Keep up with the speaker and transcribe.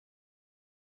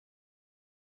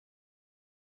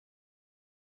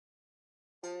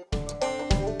This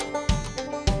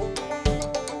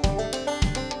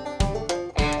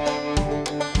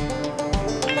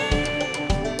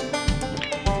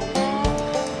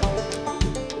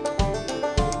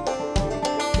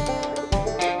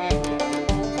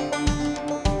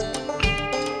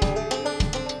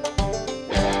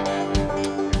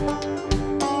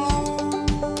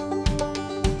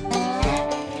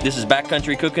is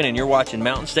Backcountry Cooking, and you're watching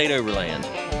Mountain State Overland.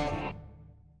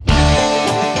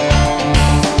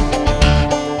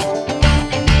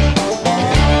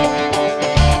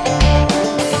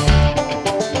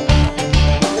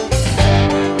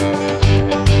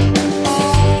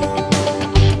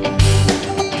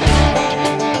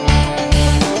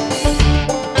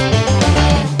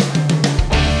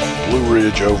 Blue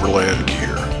Ridge Overland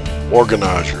gear.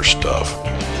 Organize your stuff.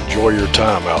 Enjoy your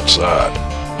time outside.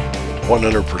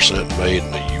 100% made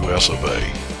in the US of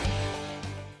A.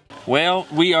 Well,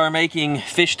 we are making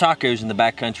fish tacos in the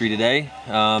backcountry today.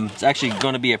 It's actually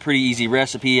going to be a pretty easy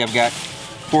recipe. I've got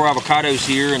 4 avocados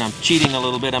here, and I'm cheating a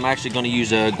little bit. I'm actually going to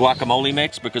use a guacamole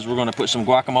mix because we're going to put some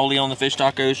guacamole on the fish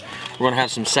tacos. We're going to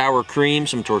have some sour cream,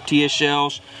 some tortilla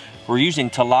shells. We're using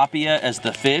tilapia as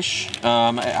the fish.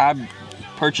 I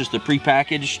purchased the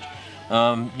prepackaged,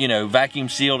 you know, vacuum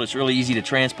sealed. It's really easy to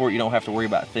transport. You don't have to worry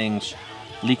about things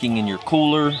leaking in your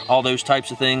cooler, all those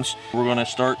types of things. We're gonna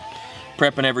start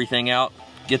prepping everything out,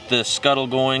 get the scuttle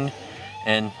going,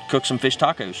 and cook some fish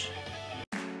tacos.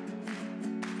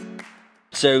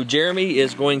 So Jeremy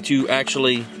is going to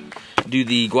actually do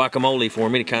the guacamole for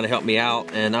me to kind of help me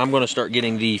out, and I'm gonna start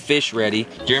getting the fish ready.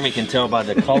 Jeremy can tell by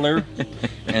the color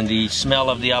and the smell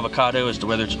of the avocado as to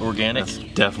whether it's organic. That's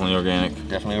definitely organic.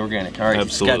 Definitely organic. All right,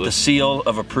 absolutely. It's got the seal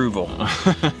of approval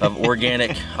of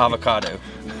organic avocado.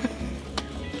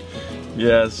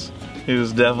 Yes, he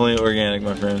was definitely organic,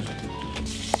 my friend.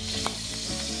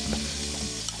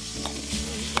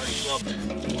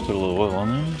 Put a little oil on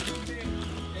there.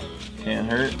 Can't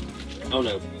hurt. Oh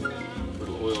no,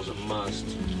 little oil's a must.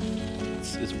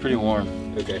 It's pretty warm.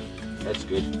 Okay, that's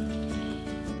good.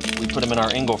 We put them in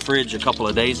our Engel fridge a couple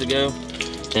of days ago,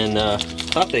 and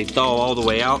thought they'd thaw all the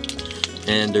way out,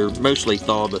 and they're mostly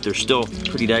thawed, but they're still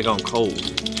pretty daggone cold.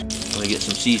 I'm gonna get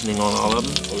some seasoning on all of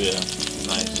them. Oh yeah,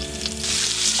 nice.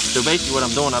 So basically what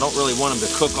I'm doing, I don't really want them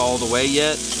to cook all the way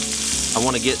yet. I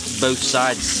want to get both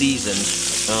sides seasoned.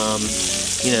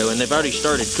 You know, and they've already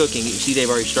started cooking. You can see they've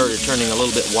already started turning a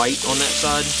little bit white on that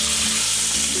side.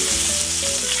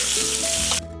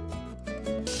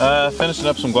 Finishing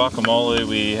up some guacamole,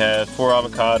 we had 4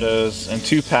 avocados and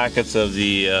 2 packets of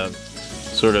the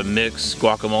sort of mix,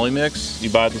 guacamole mix you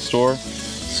buy at the store.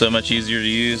 So much easier to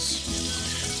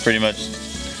use. Pretty much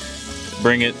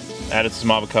bring it, added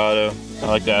some avocado. I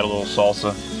like to add a little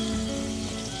salsa.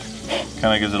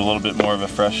 Kind of gives it a little bit more of a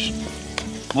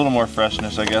little more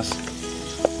freshness, I guess.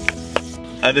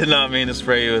 I did not mean to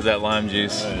spray you with that lime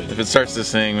juice. If it starts to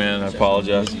sing, man, I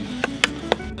apologize.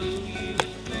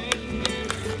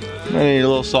 I need a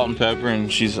little salt and pepper,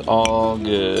 and she's all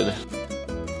good.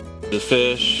 The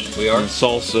fish, we are, and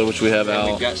salsa, which we have out.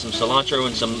 We've got some cilantro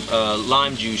and some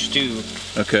lime juice too.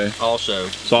 Okay. Also.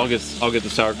 So I'll get the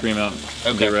sour cream out.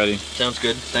 Okay. Get ready. Sounds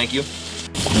good. Thank you.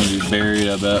 It's gonna be buried,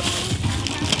 I bet.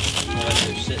 I'll have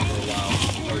to sit for a while.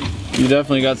 You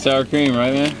definitely got sour cream,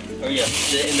 right, man? Oh yeah,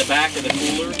 in the back of the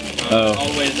cooler, all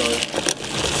the way to the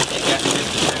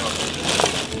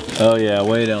Oh yeah,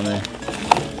 way down there.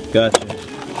 Gotcha.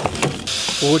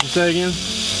 Well, what'd you say again? I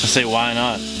say, why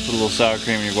not? Put a little sour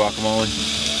cream in your guacamole.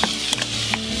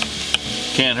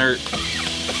 Can't hurt.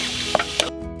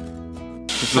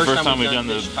 It's the first time we've done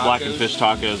the blackened fish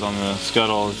tacos on the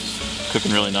scuttle. It's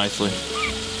cooking really nicely.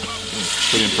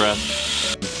 Pretty impressed.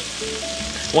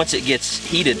 Once it gets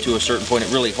heated to a certain point, it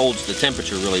really holds the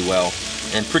temperature really well,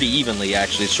 and pretty evenly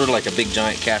actually. It's sort of like a big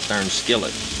giant cast iron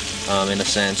skillet in a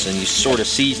sense, and you sort of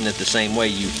season it the same way.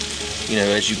 You know,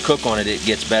 as you cook on it, it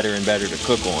gets better and better to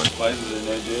cook on.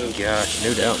 Gosh,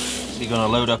 no doubt. So you're gonna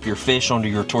load up your fish onto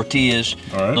your tortillas.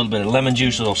 All right. A little bit of lemon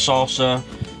juice, a little salsa, a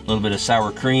little bit of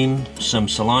sour cream, some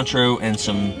cilantro, and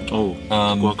some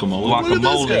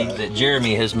guacamole that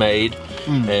Jeremy has made,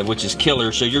 which is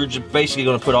killer. So you're just basically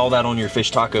gonna put all that on your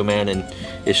fish taco, man, and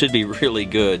it should be really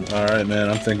good. All right, man.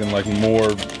 I'm thinking like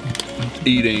more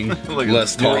eating,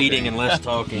 less talking. More eating and less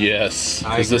talking. Yes,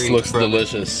 because this looks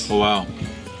delicious. Oh, wow.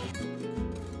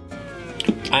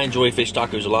 I enjoy fish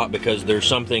tacos a lot because there's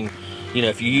something, you know,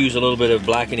 if you use a little bit of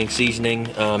blackening seasoning,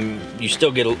 you still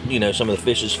get, you know, some of the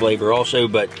fish's flavor also,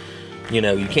 but, you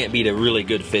know, you can't beat a really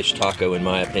good fish taco in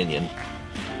my opinion.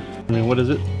 I mean, what is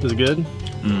it? Is it good?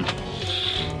 Mm.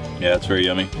 Yeah, it's very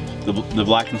yummy. The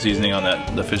blackened seasoning on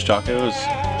the fish taco is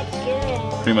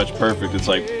pretty much perfect. It's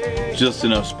like just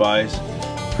enough spice.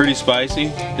 Pretty spicy,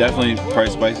 definitely probably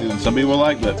spicier than some people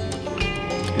like, but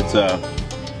it's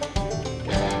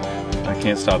I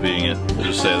can't stop eating it. I'll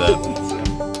just say that.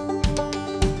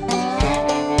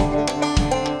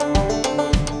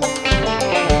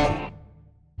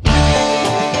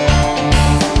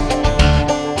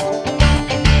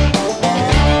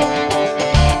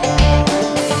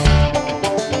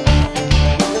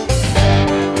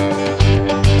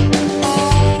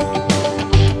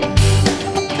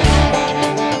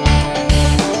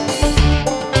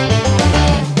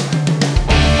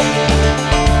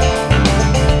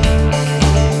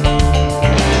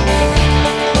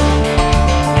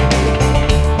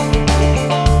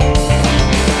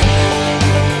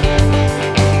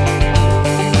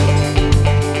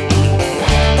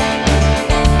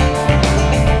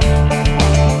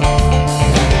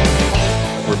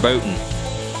 Boating.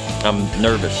 I'm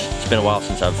nervous. It's been a while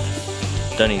since I've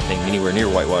done anything anywhere near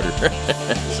whitewater.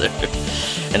 So,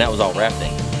 and that was all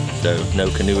rafting. So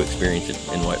no canoe experience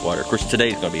in whitewater. Of course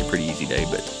today's gonna be a pretty easy day,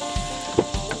 but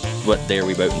what day are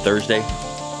we boating? Thursday?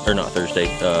 Or not Thursday,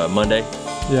 Monday?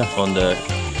 Yeah. On the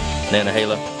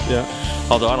Nantahala? Yeah.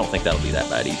 Although I don't think that'll be that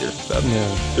bad either. But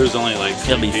yeah. There's only like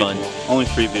it'll be fun. Only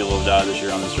 3 people have died this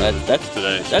year on this river. That's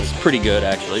today. So that's pretty good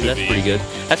actually. That's pretty good.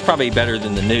 That's probably better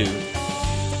than the new.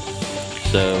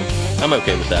 So I'm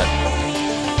okay with that.